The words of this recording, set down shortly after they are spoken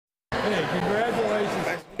Hey,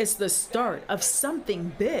 congratulations. It's the start of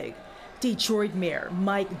something big. Detroit Mayor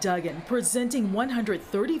Mike Duggan presenting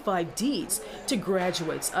 135 deeds to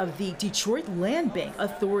graduates of the Detroit Land Bank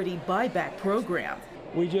Authority Buyback program.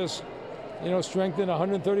 We just, strengthened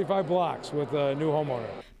 135 blocks with a new homeowner.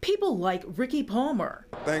 People like Ricky Palmer.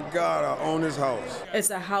 Thank God I own this house. It's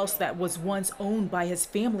a house that was once owned by his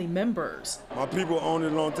family members. My people owned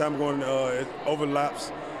it a long time ago, and it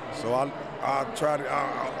overlaps. So I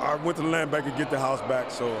went to the land bank to get the house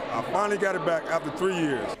back. So I finally got it back after 3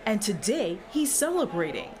 years. And today he's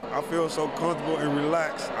celebrating. I feel so comfortable and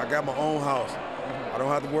relaxed. I got my own house. I don't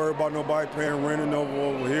have to worry about nobody paying rent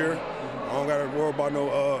over here. I don't got to worry about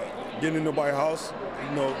getting in nobody's house,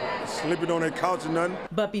 sleeping on their couch or nothing.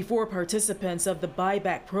 But before participants of the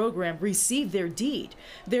buyback program receive their deed,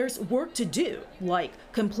 there's work to do, like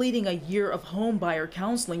completing a year of home buyer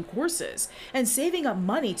counseling courses and saving up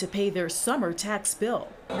money to pay their summer tax bill.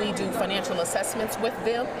 We do financial assessments with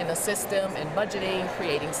them and assist them in budgeting,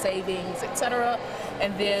 creating savings, etc.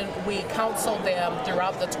 And then we counsel them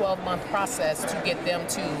throughout the 12-month process to get them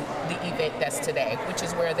to the event that's today, which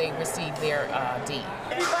is where they receive their deed.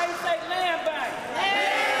 Everybody say land back!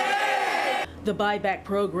 The buyback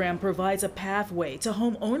program provides a pathway to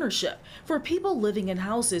home ownership for people living in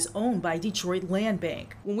houses owned by Detroit Land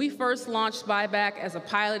Bank. When we first launched Buyback as a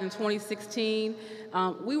pilot in 2016,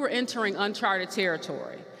 we were entering uncharted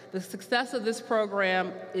territory. The success of this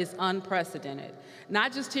program is unprecedented,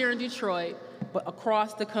 not just here in Detroit, but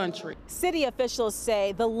across the country. City officials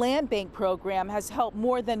say the Land Bank program has helped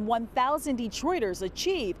more than 1,000 Detroiters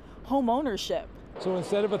achieve home ownership. So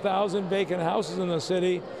instead of 1,000 vacant houses in the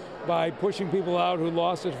city, by pushing people out who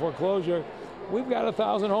lost it to foreclosure, we've got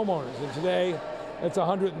 1,000 homeowners. And today, it's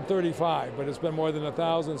 135, but it's been more than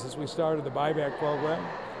 1,000 since we started the buyback program.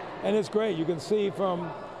 And it's great. You can see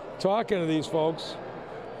from talking to these folks,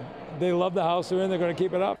 they love the house they're in. They're going to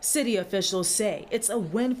keep it up. City officials say it's a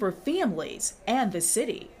win for families and the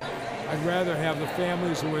city. I'd rather have the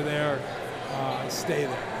families who are there stay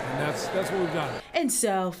there. And that's what we've done. In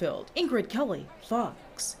Southfield, Ingrid Kelly,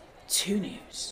 Fox 2 News.